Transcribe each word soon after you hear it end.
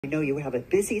I know you have a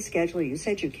busy schedule. You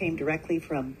said you came directly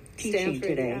from teaching Stanford,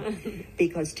 today. yeah.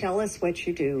 Because tell us what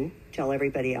you do. Tell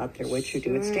everybody out there what you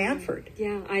do at Stanford.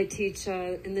 Yeah, I teach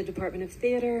in the Department of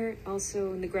Theater,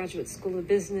 also in the Graduate School of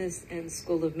Business and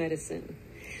School of Medicine.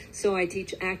 So I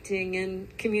teach acting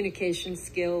and communication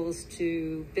skills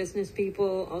to business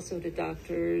people, also to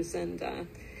doctors, and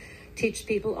teach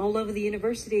people all over the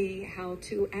university how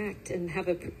to act and have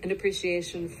an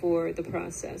appreciation for the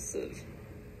process of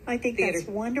I think theater. That's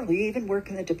wonderful. You even work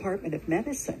in the Department of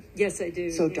Medicine. Yes, I do.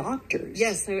 So yeah. doctors.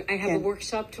 Yes, I have a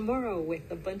workshop tomorrow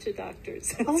with a bunch of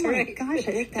doctors. That's oh my right. gosh,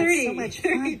 I think that's 30, so much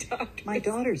fun. Doctors. My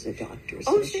daughter's a doctor,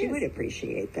 so she would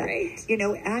appreciate that. Right. You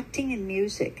know, acting and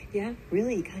music Yeah.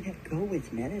 really kind of go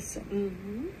with medicine.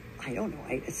 Mm-hmm. I don't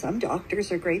know. Some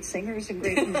doctors are great singers and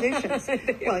great musicians.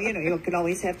 Well, you know, you can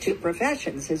always have two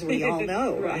professions, as we all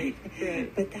know, right?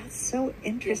 Right. But that's so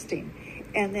interesting. Yeah.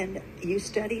 And then you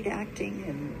studied acting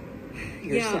and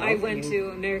yourself. Yeah, I went to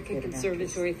American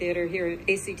Conservatory Theater here at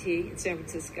ACT in San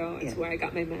Francisco. It's where I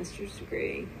got my master's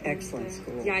degree. Excellent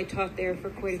school. Yeah, I taught there for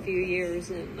quite a few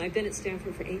years, and I've been at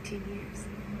Stanford for 18 years.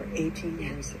 For 18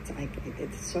 years.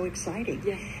 It's so exciting.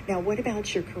 Yeah. Now, what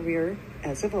about your career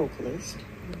as a vocalist?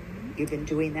 You've been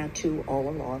doing that too all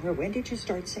along, or when did you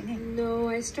start singing? No,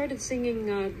 I started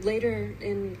singing later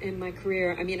in my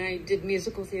career. I mean, I did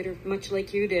musical theater much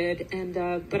like you did, and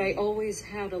but I always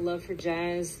had a love for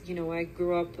jazz. You know, I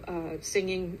grew up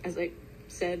singing, as I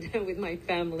said, with my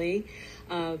family.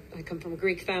 I come from a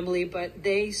Greek family, but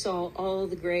they saw all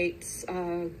the greats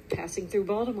passing through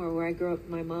Baltimore, where I grew up.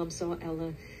 My mom saw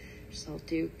Ella. She saw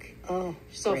Duke. Oh,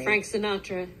 she saw great. Frank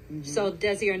Sinatra. She saw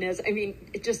Desi Arnaz. I mean,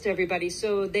 just everybody.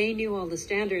 So they knew all the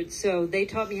standards. So they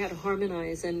taught me how to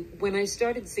harmonize. And when I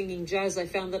started singing jazz, I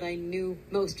found that I knew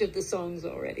most of the songs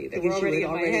already. They were already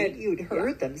in my head. You'd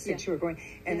heard them since you were going.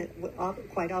 And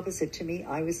quite opposite to me,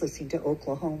 I was listening to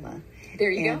Oklahoma. There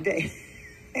you go.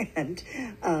 And,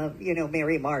 you know,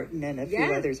 Mary Martin and a few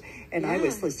others. And I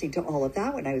was listening to all of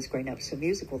that when I was growing up. So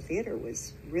musical theater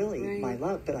was really my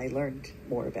love. But I learned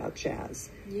more about jazz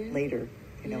later,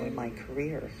 you know, in my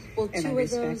career. Well, and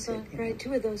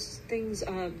two of those things,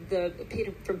 the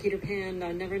Peter Pan,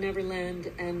 Never Never Land,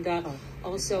 and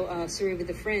also Surrey with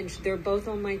the Fringe, they're both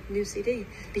on my new CD,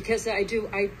 because I do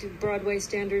Broadway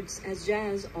standards as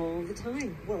jazz all the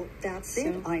time. Well, that's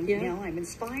it. Now I'm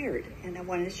inspired, and I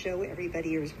want to show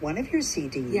everybody one of your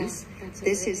CDs. Yes,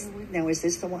 this is now. Is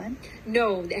this the one?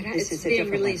 No, it's being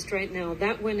released right now.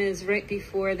 That one is right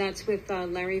before. That's with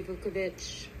Larry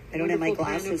Vukovich. I don't have my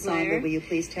glasses on, but will you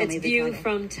please tell me the title? It's View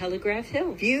from Telegraph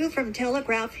Hill. View from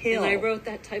Telegraph Hill. And I wrote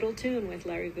that title tune with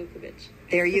Larry Vukovich.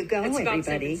 There you go, it's everybody. About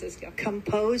San Francisco.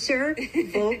 Composer,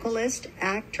 vocalist,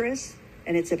 actress,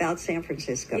 and it's about San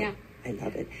Francisco. Yeah. I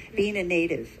love it. Being a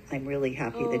native, I'm really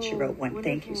happy that you wrote one. Wonderful.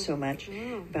 Thank you so much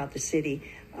about the city.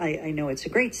 I know it's a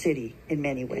great city in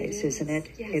many ways, isn't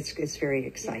it? Yes. It's very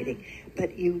exciting.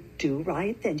 But you do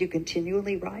write, then? You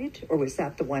continually write? Or was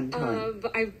that the one time?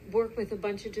 I work with a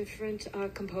bunch of different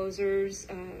composers,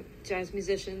 jazz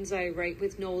musicians. I write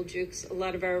with Noel Jewkes.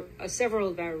 Several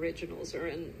of our originals are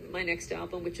in my next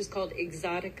album, which is called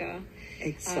Exotica.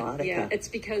 Exotica. It's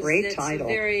because Great title. A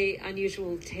very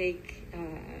unusual take.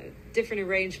 Different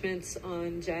arrangements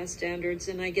on jazz standards,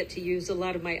 and I get to use a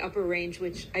lot of my upper range,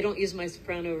 which I don't use my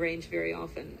soprano range very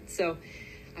often. So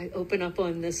I open up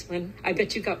on this one. I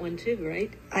bet you got one too,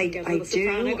 right? I do. I used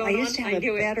to have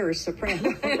a better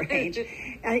soprano range,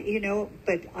 you know,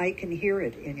 but I can hear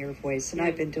it in your voice. And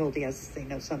I've been told,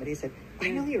 somebody said,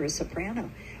 I know you're a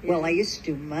soprano. Yeah. Well, I used to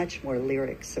do much more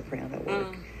lyric soprano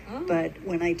work. But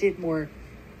when I did more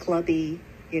clubby,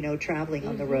 you know, traveling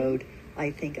on the road, I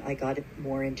think I got it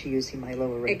more into using my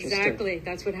lower register. Exactly.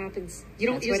 That's what happens. You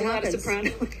don't use a lot of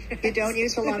soprano. You don't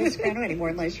use a lot of soprano anymore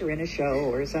unless you're in a show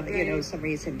or something, you know, some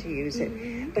reason to use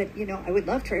it. But, you know, I would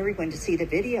love for everyone to see the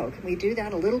video. Can we do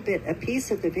that a little bit, a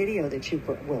piece of the video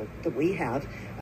that we have